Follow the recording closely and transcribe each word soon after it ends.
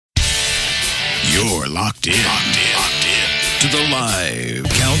You're locked in to the live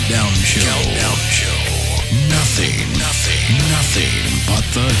countdown show. Nothing but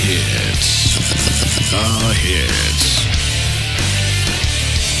the hits. The hits.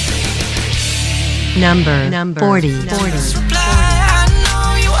 Number 40. I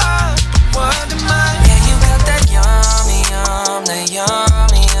know you are, but what am I? Yeah, you got that yummy, that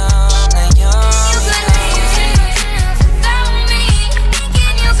yummy, that yummy.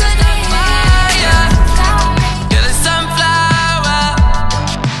 You're the sunflower,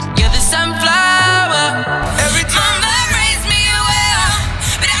 you're the sunflower. Every time that raised me well,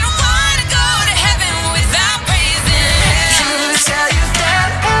 but I don't wanna go to heaven without praising. Can I tell you that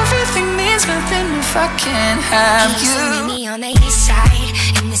everything means nothing if I can't have you? Meet me on the east side,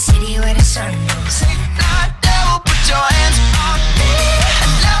 in the city where the sun goes. Not devil, put your hands on me.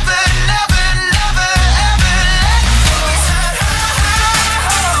 Lover, lover, lover, ever let go.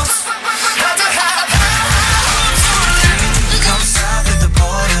 Got to have come south of the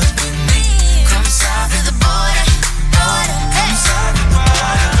border with me. Come south of the border, come south of the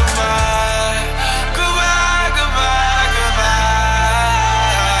border. Goodbye, goodbye, goodbye.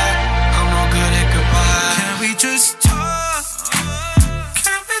 I'm no good at goodbye. Can we just talk?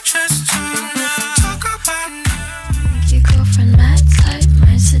 Can we just talk about it? Your girlfriend, my type,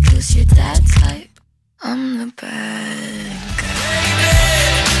 might seduce your dad type. I'm the bad guy.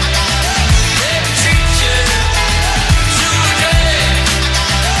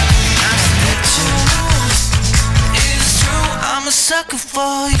 I'm a sucker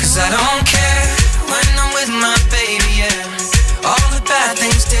for you, 'cause I don't care when I'm with my baby, yeah. All the bad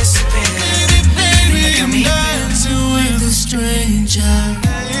things disappear. Baby, look at me dancing with a stranger.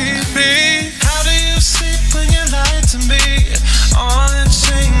 Baby, how do you sleep when you lie to me? All that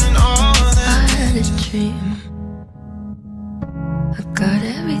shame and all I that. had a dream. I got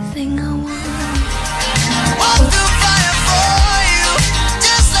everything I want. Walk through fire for you,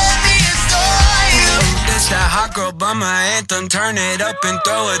 just let me adore you. This that hot girl by my anthem, turn it up and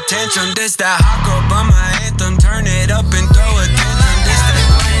throw a tantrum. This that hot girl by my anthem, turn it up and throw a tantrum. This that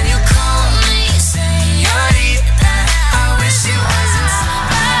when you call me, señorita, I wish it wasn't so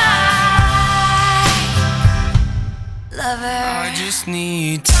bad. Lover. I just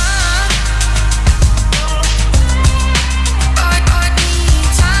need time.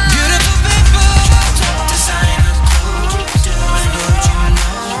 Beautiful people, designer clothes, doing what you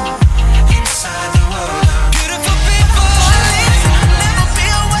know inside the world. Beautiful people, never be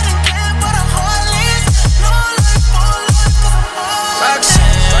a wedding band, but a heartless. No life, more life, 'cause I'm more.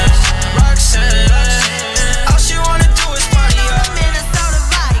 Roxanne, all she wanna do is party up. Minnesota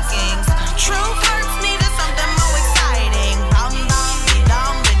Vikings. True hurts needed something more exciting. Rum dum be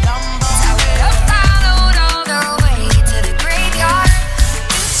dum be dum bum. I would have followed all the way to the graveyard.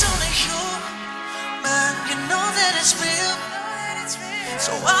 It's only you, man. You know that it's real.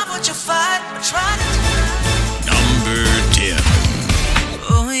 So why would you fight or try to? Number 10.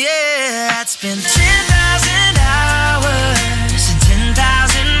 Oh yeah, I'd spend 10,000 hours and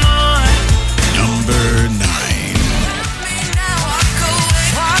 10,000 more. Number 9.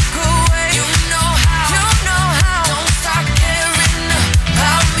 Walk away. You know how. Don't start caring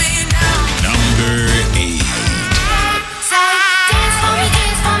about me now. Number 8. Say, dance for me,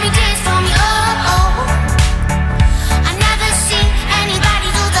 dance for me, dance for me, oh, oh. I never seen anybody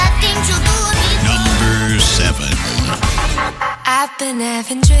do the things you do to me. Number 7. I've been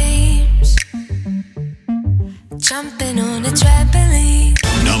having dreams, jumping on a trampoline.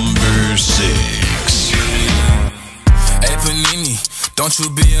 Number 6. Hey Panini, don't you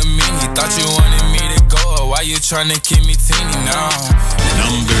be a meanie. Thought you wanted me to go, why you tryna keep me teeny now?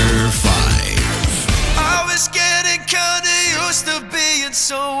 Number 5. I was getting kinda used to being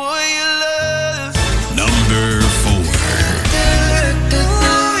someone you love. Number 4.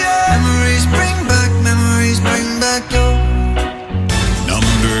 Memories bring back your.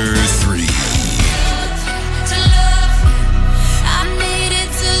 Number 3. To love you, I needed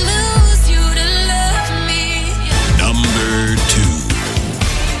to lose you to love me. Number 2.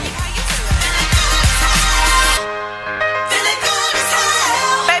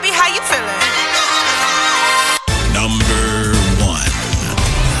 Baby, how you feeling? Number 1.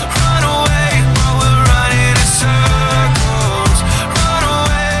 Run away while we're running in circles. Run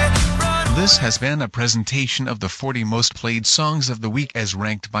away, run away. This has been a presentation of the 40 most played songs of the week as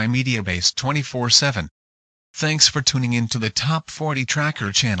ranked by Mediabase 24/7. Thanks for tuning in to the Top 40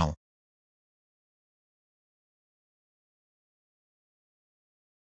 Tracker channel.